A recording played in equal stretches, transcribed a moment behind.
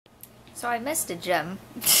So I missed a gem.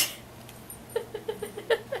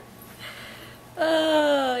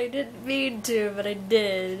 Oh, I didn't mean to, but I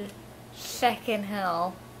did. Feckin'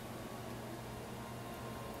 hell.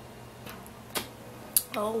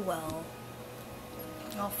 Oh well.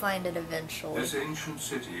 I'll find it eventually. This ancient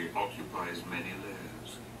city occupies many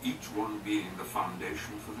layers, each one being the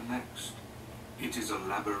foundation for the next. It is a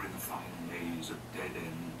labyrinthine maze of dead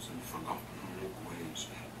ends and forgotten walkways.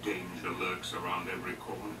 Danger lurks around every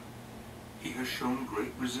corner. He has shown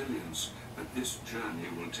great resilience, but this journey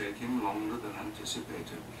will take him longer than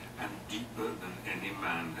anticipated, and deeper than any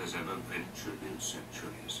man has ever ventured in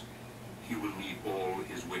centuries. He will need all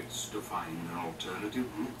his wits to find an alternative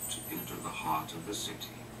route into the heart of the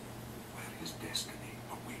city, where his destiny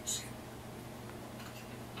awaits him.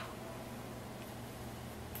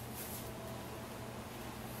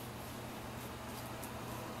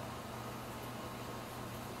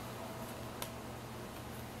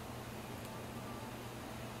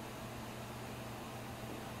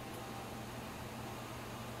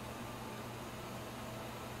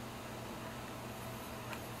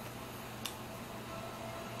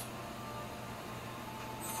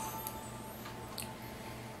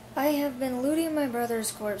 I have been looting my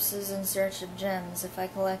brother's corpses in search of gems. If I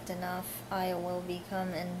collect enough, I will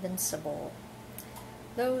become invincible.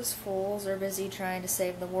 Those fools are busy trying to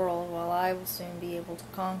save the world, while I will soon be able to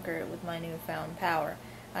conquer it with my newfound power.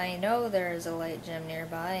 I know there is a light gem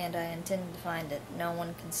nearby, and I intend to find it. No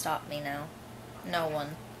one can stop me now. No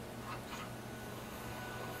one.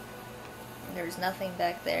 There's nothing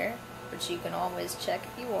back there, but you can always check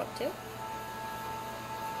if you want to.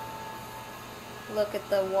 Look at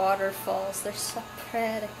the waterfalls, they're so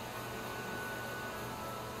pretty.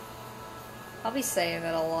 I'll be saying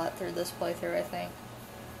that a lot through this playthrough, I think.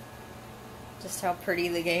 Just how pretty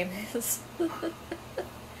the game is. If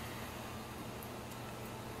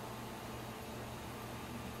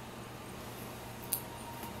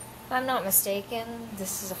I'm not mistaken,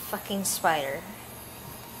 this is a fucking spider.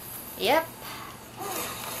 Yep.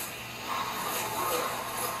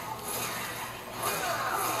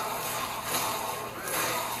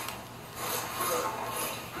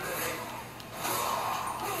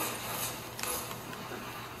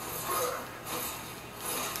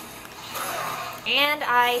 And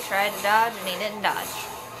I tried to dodge and he didn't dodge.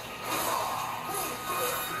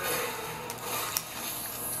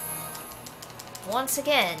 Once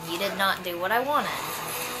again, you did not do what I wanted.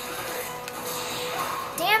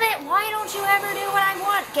 Damn it, why don't you ever do what I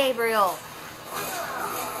want, Gabriel?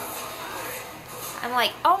 I'm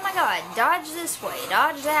like, oh my god, dodge this way,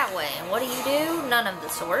 dodge that way, and what do? None of the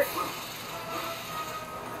sort.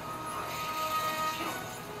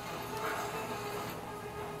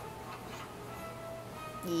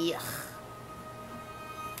 Yuck.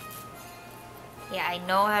 Yeah, I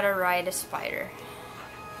know how to ride a spider.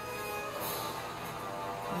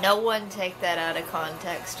 No one take that out of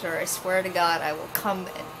context, or I swear to God I will come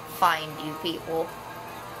and find you people.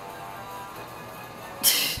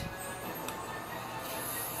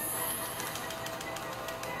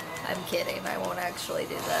 I'm kidding, I won't actually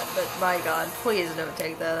do that, but my God, please don't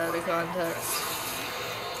take that out of context.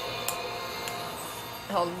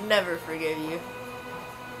 I'll never forgive you.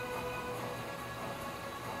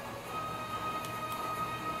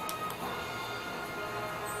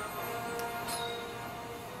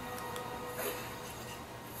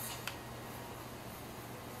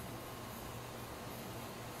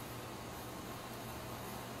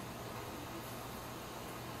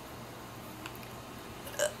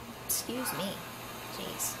 Excuse me.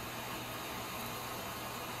 Jeez.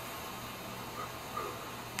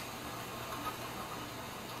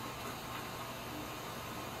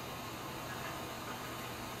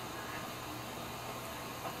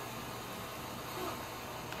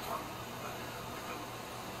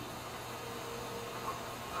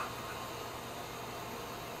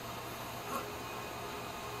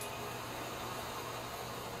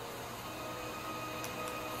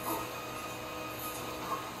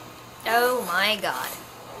 Oh my God.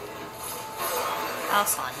 I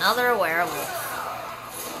saw another werewolf.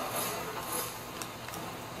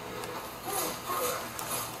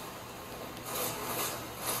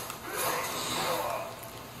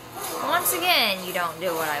 Once again, you don't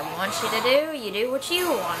do what I want you to do, you do what you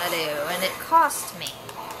want to do, and it cost me.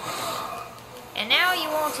 And now you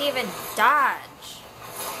won't even dodge.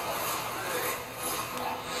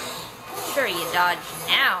 Sure, you dodge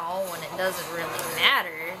now when it doesn't really matter.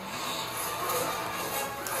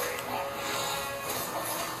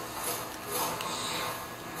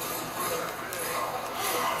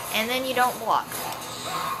 And then you don't block.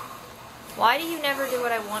 Why do you never do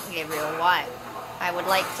what I want, Gabriel? Why? I would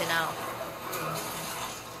like to know.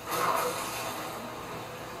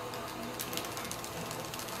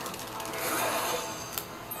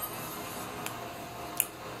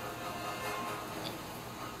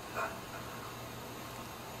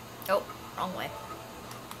 Oh, wrong way.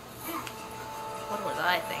 What was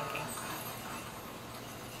I thinking?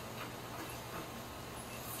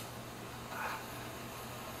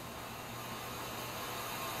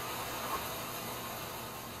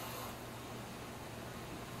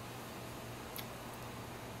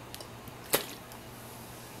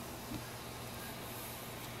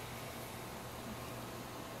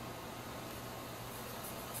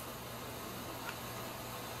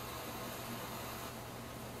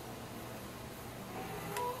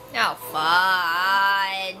 Oh,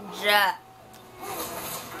 fudge.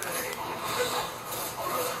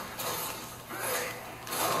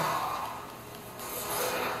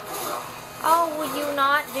 Oh, will you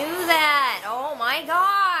not do that? Oh my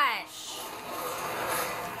gosh.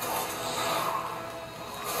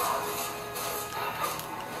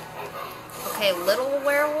 Okay, little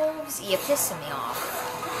werewolves, you pissing me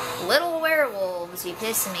off. Little werewolves, you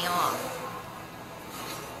pissing me off.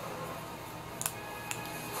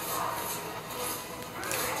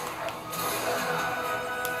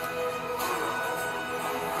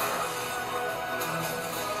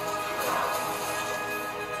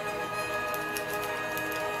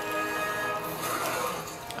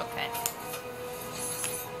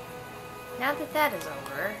 Now that that is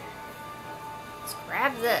over, let's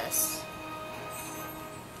grab this.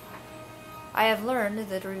 I have learned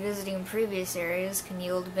that revisiting previous areas can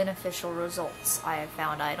yield beneficial results. I have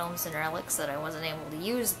found items and relics that I wasn't able to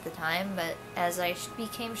use at the time, but as I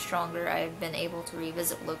became stronger, I have been able to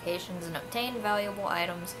revisit locations and obtain valuable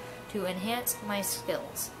items to enhance my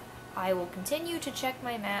skills. I will continue to check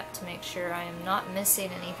my map to make sure I am not missing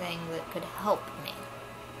anything that could help me.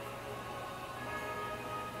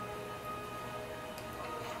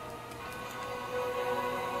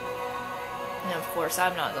 And of course,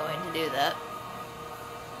 I'm not going to do that,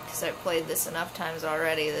 because I've played this enough times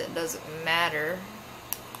already that it doesn't matter,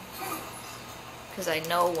 because I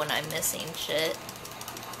know when I'm missing shit.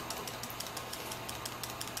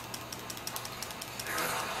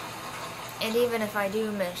 And even if I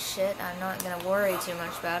do miss shit, I'm not going to worry too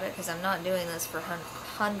much about it, because I'm not doing this for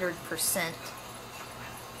 100%.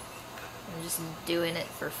 I'm just doing it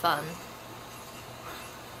for fun.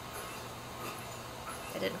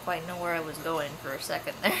 I didn't quite know where I was going for a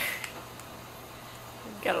second there.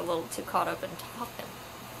 Got a little too caught up in talking.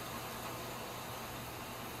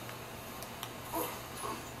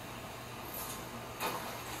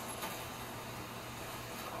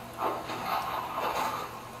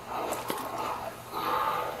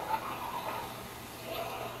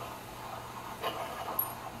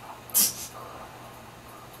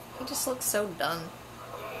 He just looks so done.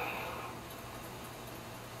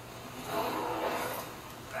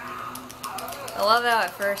 I love how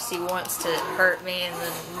at first he wants to hurt me and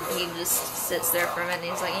then he just sits there for a minute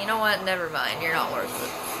and he's like, you know what, never mind, you're not worth it.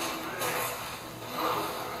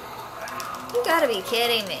 You gotta be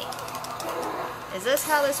kidding me. Is this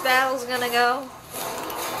how this battle's gonna go?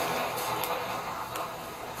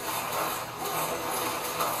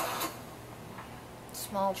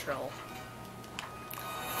 Small troll.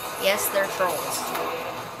 Yes, they're trolls.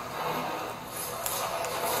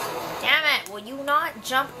 Damn it, will you not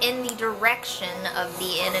jump in the direction of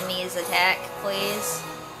the enemy's attack, please?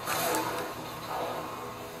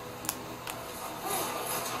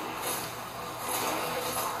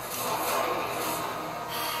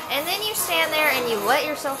 And then you stand there and you let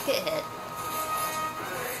yourself get hit.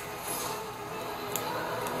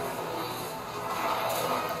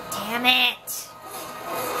 Damn it!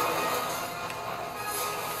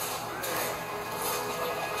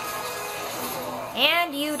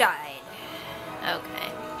 And you died.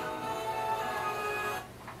 Okay.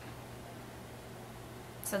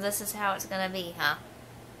 So this is how it's gonna be, huh?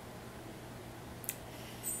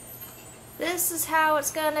 This is how it's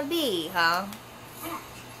gonna be, huh?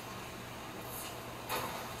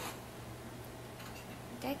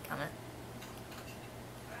 Dadgummit.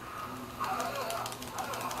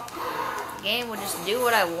 The game would just do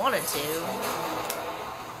what I wanted to.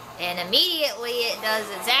 And immediately it does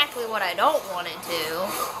exactly what I don't want it to.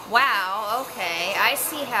 Wow, okay, I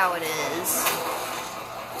see how it is.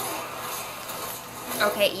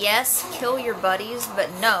 Okay, yes, kill your buddies,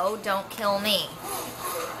 but no, don't kill me.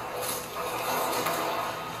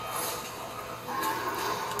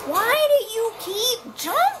 Why do you keep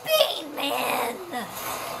jumping, man?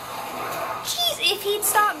 Jeez, if he'd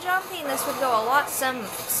stop jumping, this would go a lot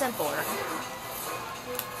simpler.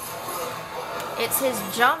 It's his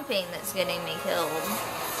jumping that's getting me killed.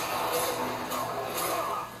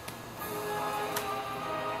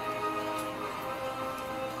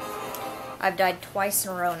 I've died twice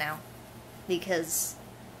in a row now because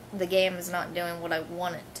the game is not doing what I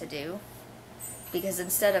want it to do. Because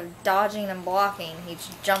instead of dodging and blocking, he's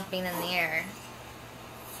jumping in the air.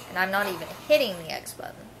 And I'm not even hitting the X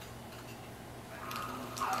button.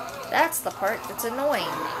 That's the part that's annoying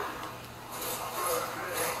me.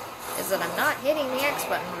 Is that I'm not hitting the X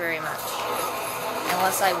button very much.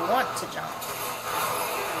 Unless I want to jump.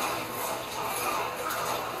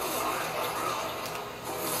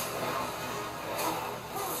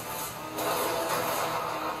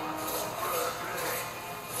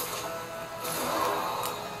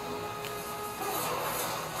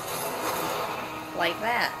 Like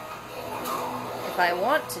that. If I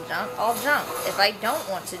want to jump, I'll jump. If I don't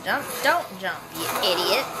want to jump, don't jump, you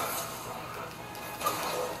idiot.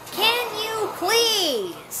 Can you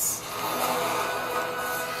please?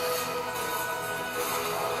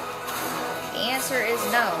 The answer is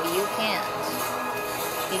no, you can't.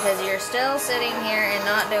 Because you're still sitting here and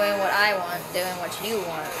not doing what I want, doing what you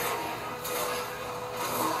want.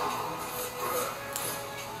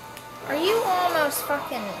 Are you almost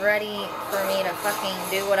fucking ready for me to fucking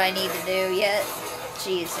do what I need to do yet?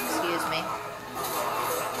 Jeez, excuse me.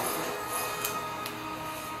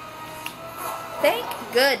 Thank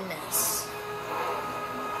goodness.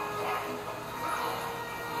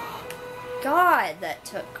 God, that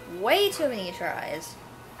took way too many tries.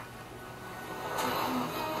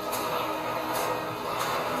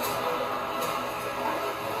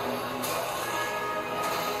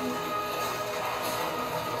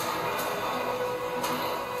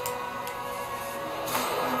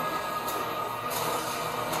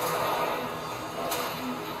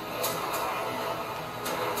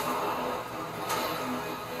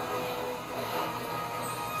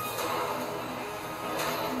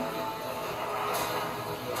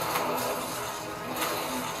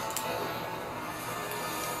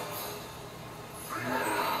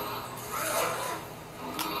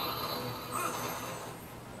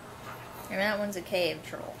 And that one's a cave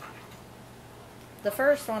troll. The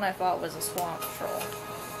first one I thought was a swamp troll.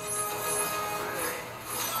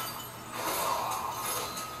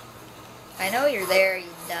 I know you're there, you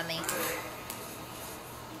dummy.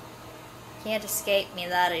 Can't escape me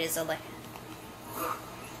that easily.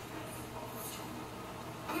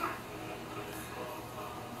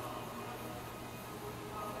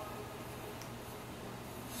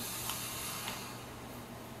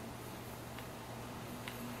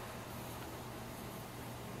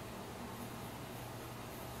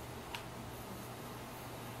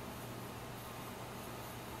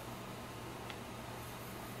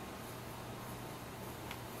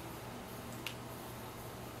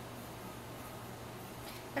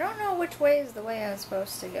 I don't know which way is the way I'm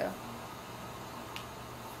supposed to go.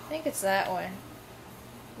 I think it's that way.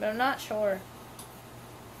 But I'm not sure.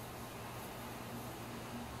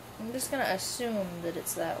 I'm just gonna assume that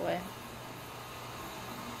it's that way.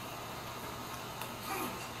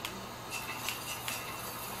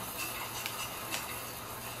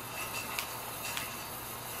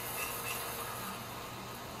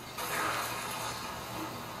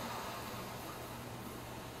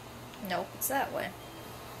 Nope, it's that way.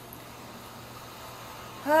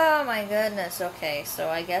 Oh my goodness, okay, so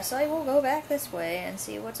I guess I will go back this way and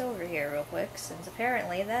see what's over here real quick, since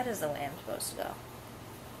apparently that is the way I'm supposed to go.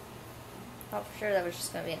 Thought for sure that was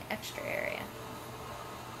just going to be an extra area.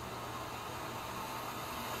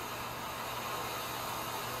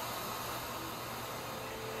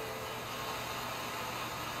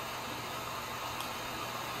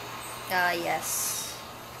 Ah, yes.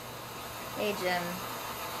 Hey, Jim.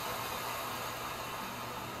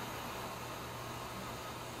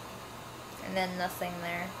 And then nothing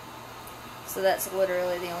there. So that's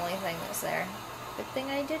literally the only thing that's there. Good thing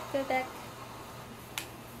I did go back.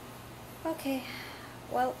 Okay.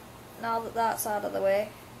 Well, now that that's out of the way.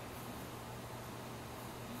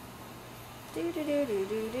 Do do do do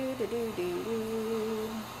do do do do do do.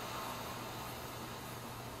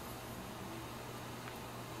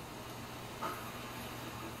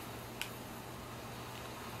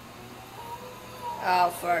 Oh,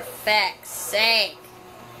 for feck's sake.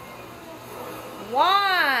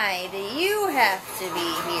 Why do you have to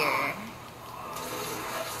be here?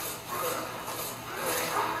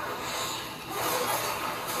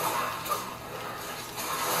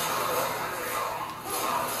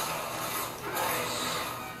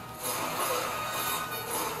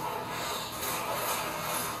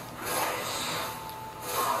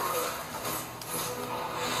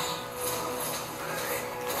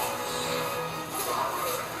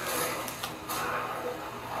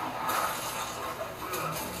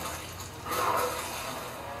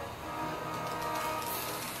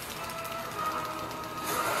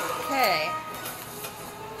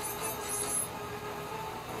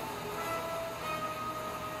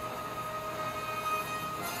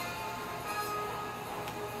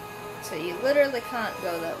 So you literally can't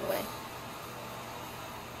go that way.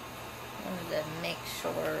 I wanted to make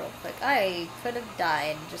sure real quick. I could have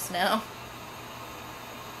died just now.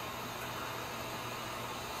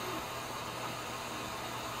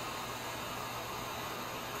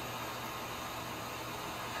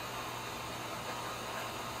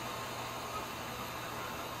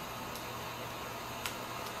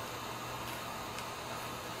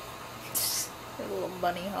 A little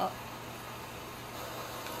bunny hop.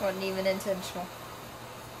 Wasn't even intentional.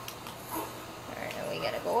 Alright, now we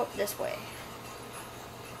gotta go up this way.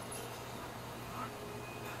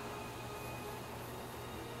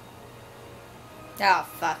 Oh,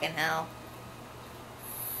 fucking hell.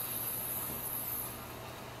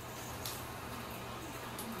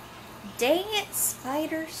 Dang it,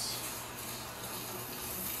 spiders.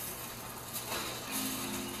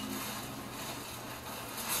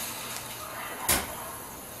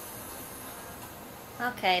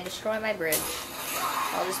 Okay, destroy my bridge.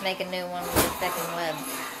 I'll just make a new one with a fucking web.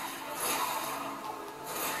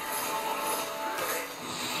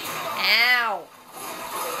 Ow!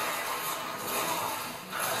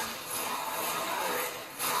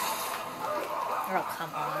 Oh, come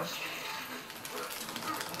on.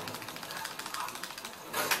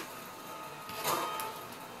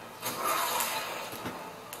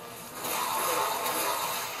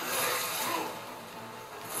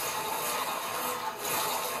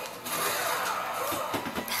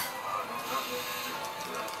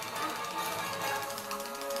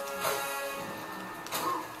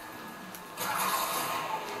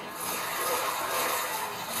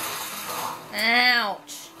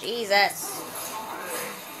 Ouch! Jesus!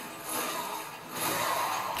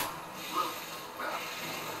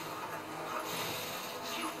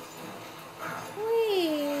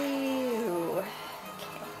 Whew.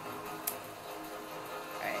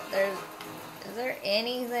 Alright, is there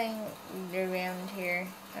anything around here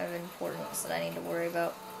of importance that I need to worry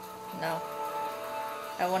about? No.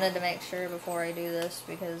 I wanted to make sure before I do this,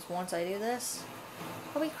 because once I do this,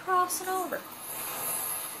 I'll be crossing over.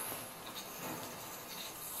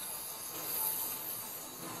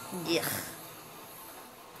 Yeah.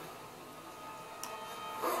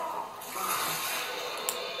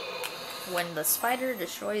 When the spider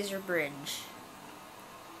destroys your bridge,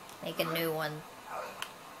 make a new one.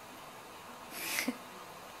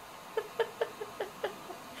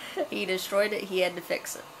 He destroyed it, he had to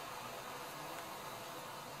fix it.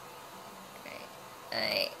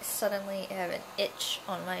 I suddenly have an itch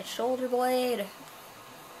on my shoulder blade.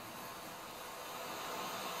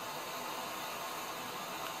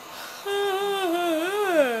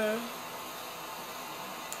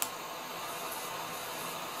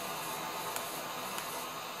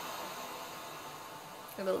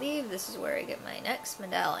 I believe this is where I get my next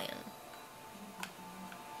medallion.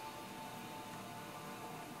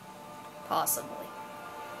 Possibly.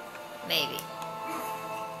 Maybe.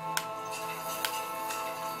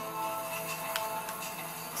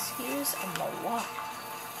 Excuse a lot.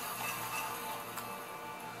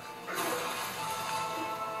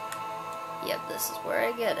 Yep, this is where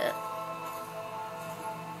I get it.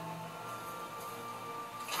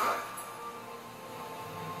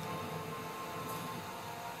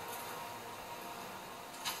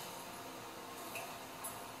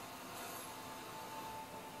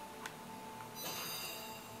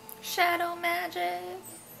 Shadow magic.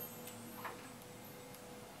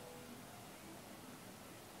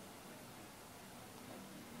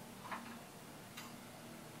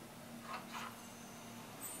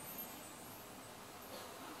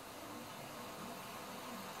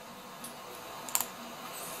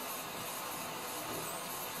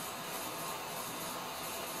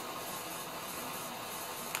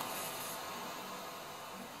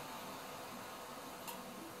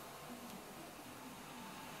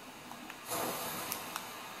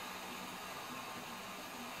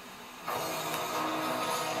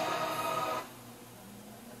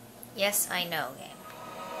 Yes, I know, game.